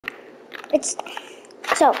It's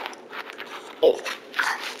so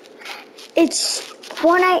it's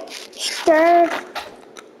Fortnite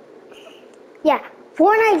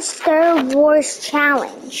Fortnite Star Wars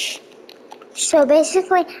Challenge. So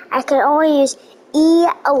basically, I could only use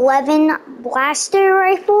E11 blaster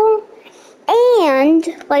rifle and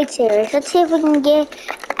lightsabers. Let's see if we can get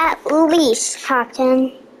at least top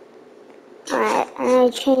 10. Alright, I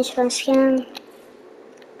changed my skin.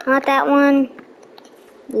 Not that one.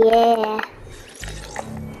 Yeah.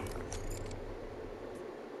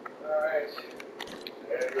 Alright.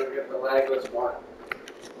 I gotta go get the legless one.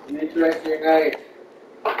 You need to rest your knife.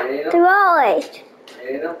 Ate them? They're always.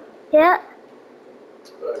 Ate them? Yeah.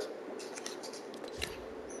 Good.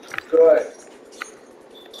 Good.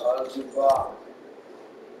 Awesome box.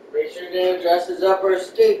 Make sure Dan dresses up her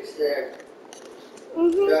steaks there.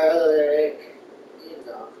 Garlic. You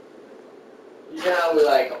know. You know how we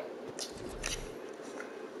like them.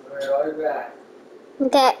 Alright, I'll be back.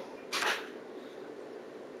 Okay.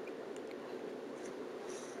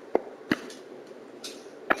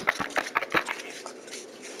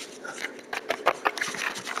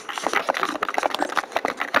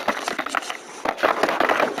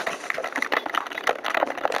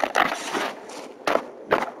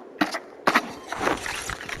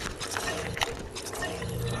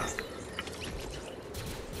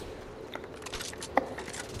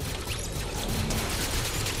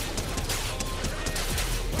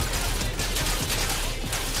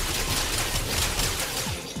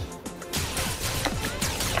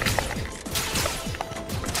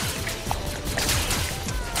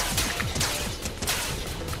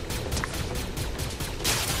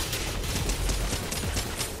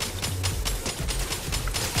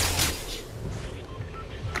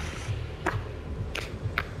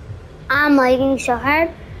 I'm lagging so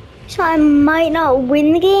hard, so I might not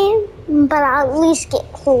win the game, but I'll at least get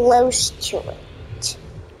close to it.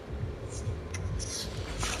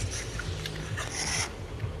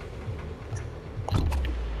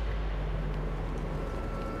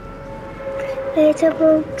 It's a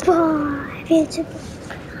book bar, it's a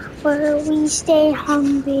book where we stay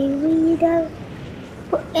hungry, we don't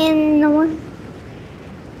put in the one.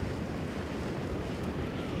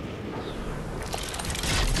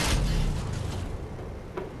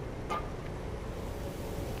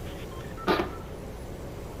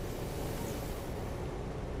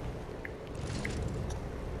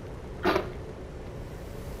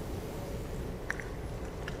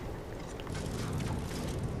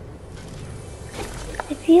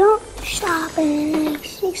 If you don't stop in the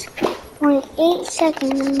next 6.8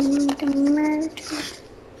 seconds, I'm going to murder.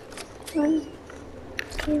 1,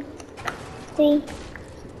 2, 3,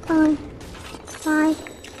 4, 5,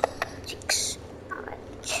 6.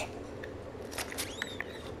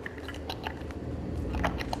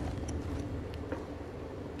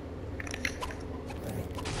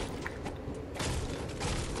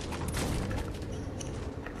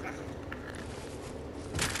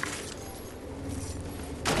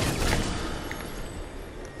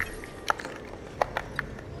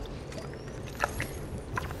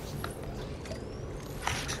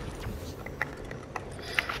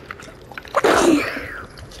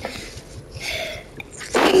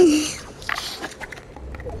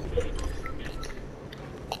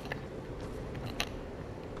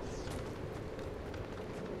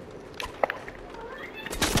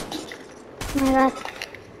 Alright.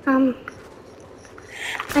 Oh my god.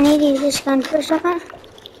 I need to use this gun for a second.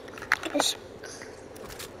 This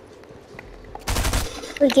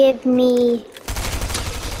will give me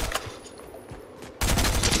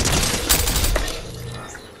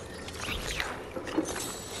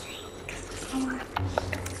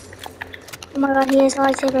oh my god, he has a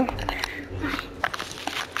lightsaber.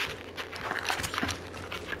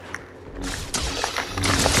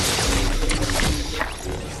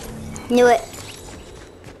 Knew it.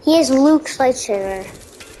 He has Luke's lightsaber.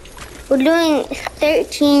 We're doing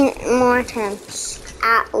 13 more attempts,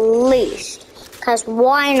 at least. Because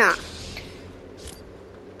why not?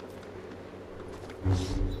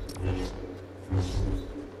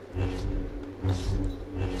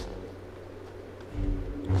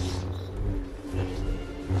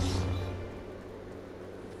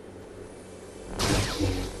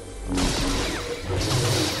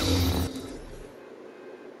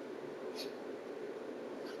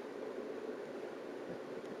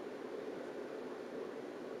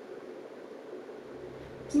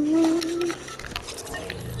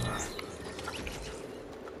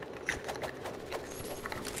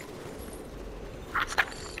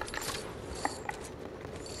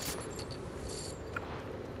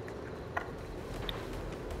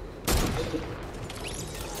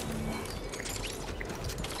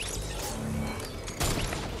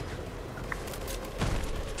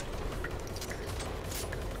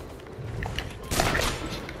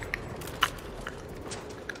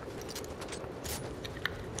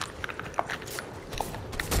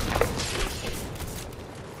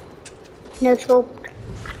 No scope.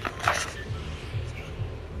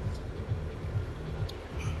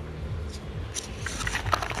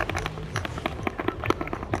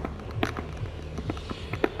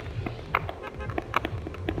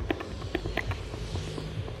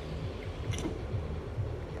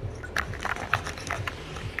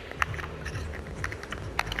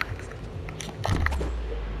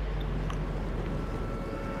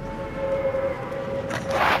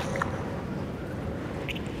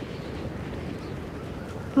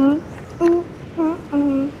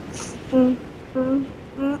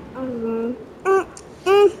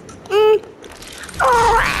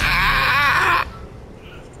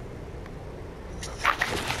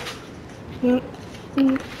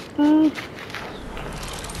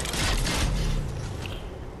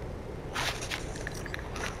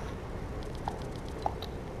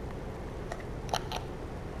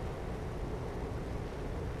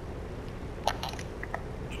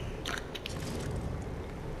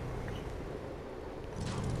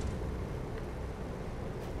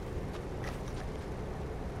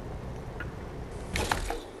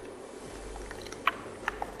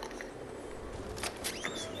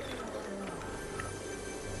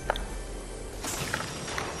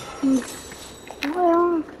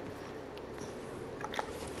 Well,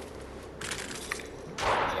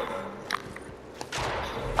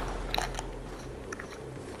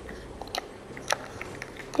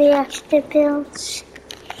 three extra builds.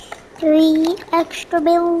 3 extra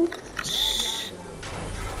builds.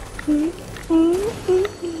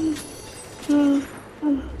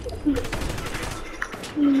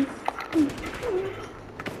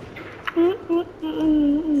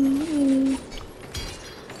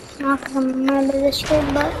 Not gonna remember this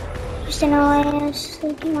good, but just to know I was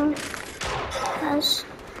sleeping on us.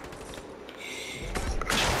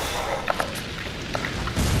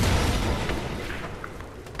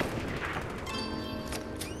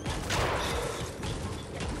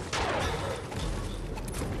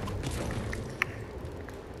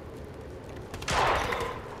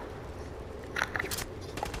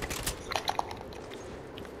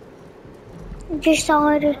 Just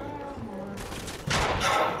started.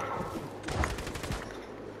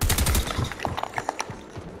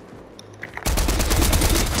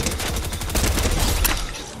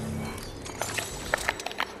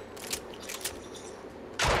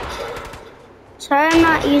 Sorry, I'm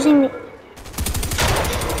not using the.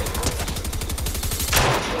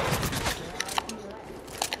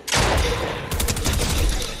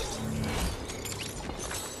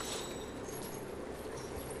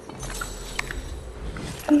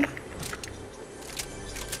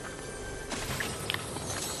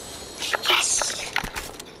 Yes!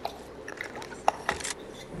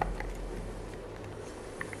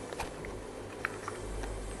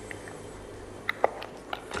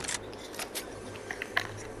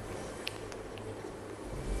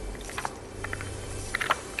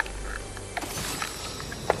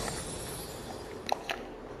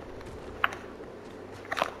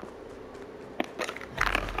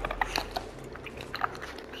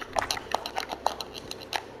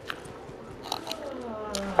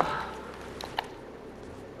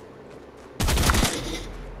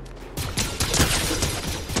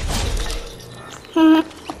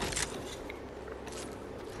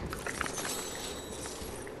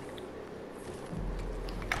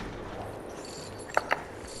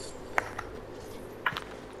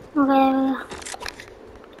 Okay.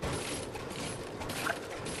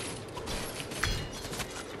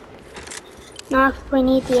 Now if we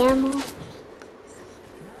need the ammo.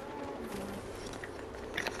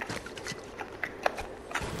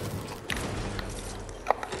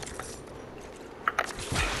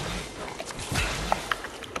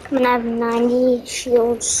 I'm gonna have 90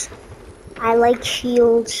 shields. I like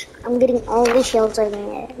shields. I'm getting all the shields I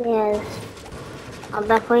can get. Yes. I'll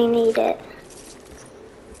definitely need it.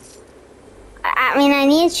 I mean, I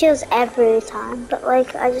need shields every time, but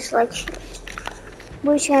like, I just like shields.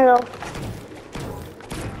 Where's you gonna go?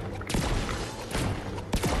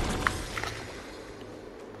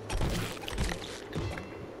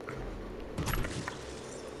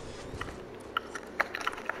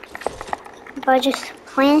 If I just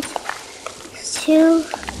plant 2,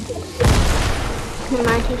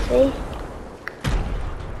 93,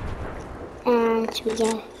 and we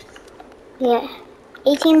get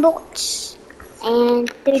 18 bullets and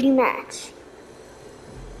 30 mats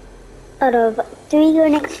out of 3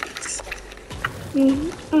 grenades.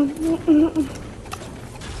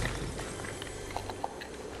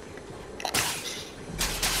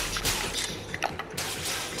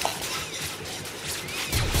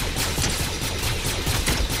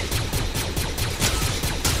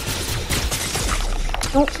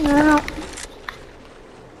 Nope, no.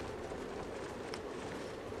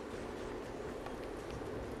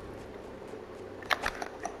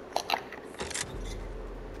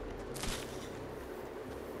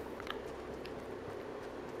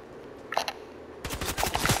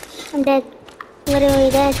 I'm dead. Literally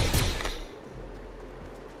dead.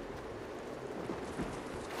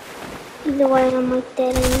 Either way, I'm like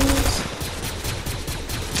dead anyways.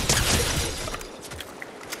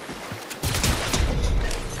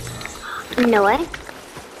 No way.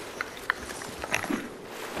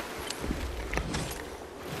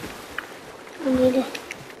 I need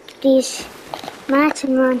these mats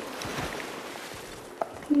and run.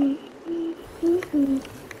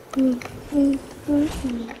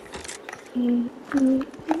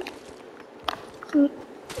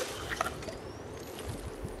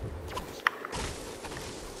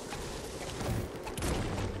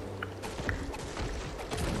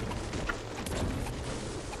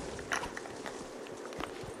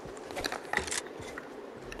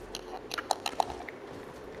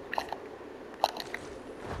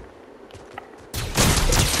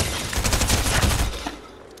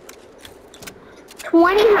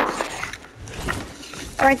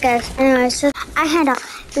 Alright guys, anyway, so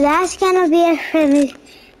that's gonna be it for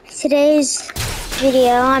today's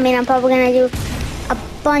video. I mean, I'm probably gonna do a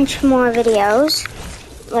bunch more videos,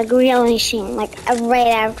 like really soon, like right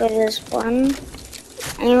after this one.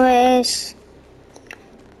 Anyways,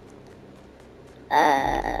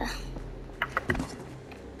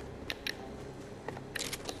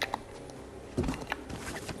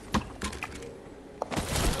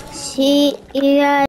 see you guys.